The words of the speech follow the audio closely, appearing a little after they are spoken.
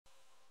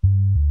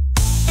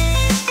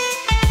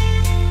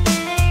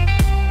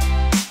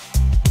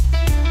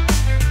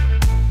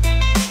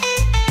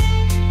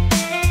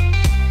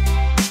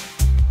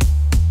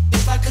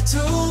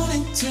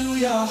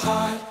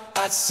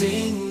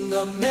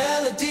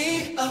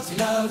melody of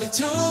love to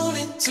tune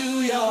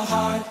into your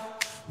heart.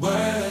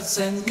 Words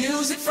and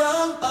music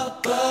from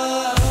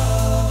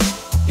above.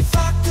 If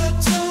I could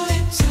tune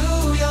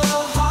into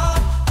your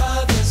heart,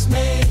 others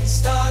may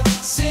start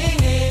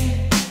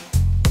singing.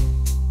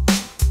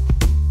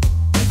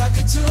 If I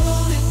could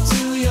tune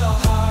into your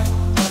heart,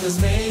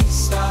 others may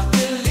start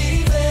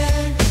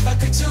believing. If I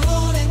could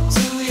tune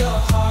into your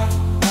heart,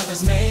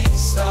 others may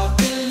start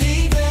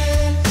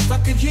believing. If I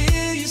could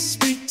hear you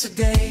speak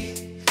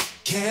today,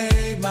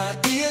 carry my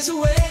fears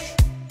away.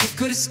 If I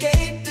could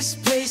escape this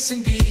place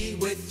and be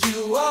with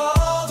you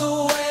all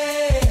the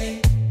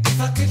way. If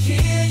I could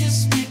hear you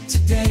speak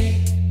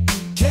today,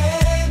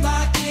 carry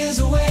my fears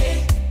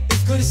away.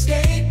 If I could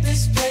escape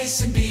this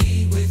place and be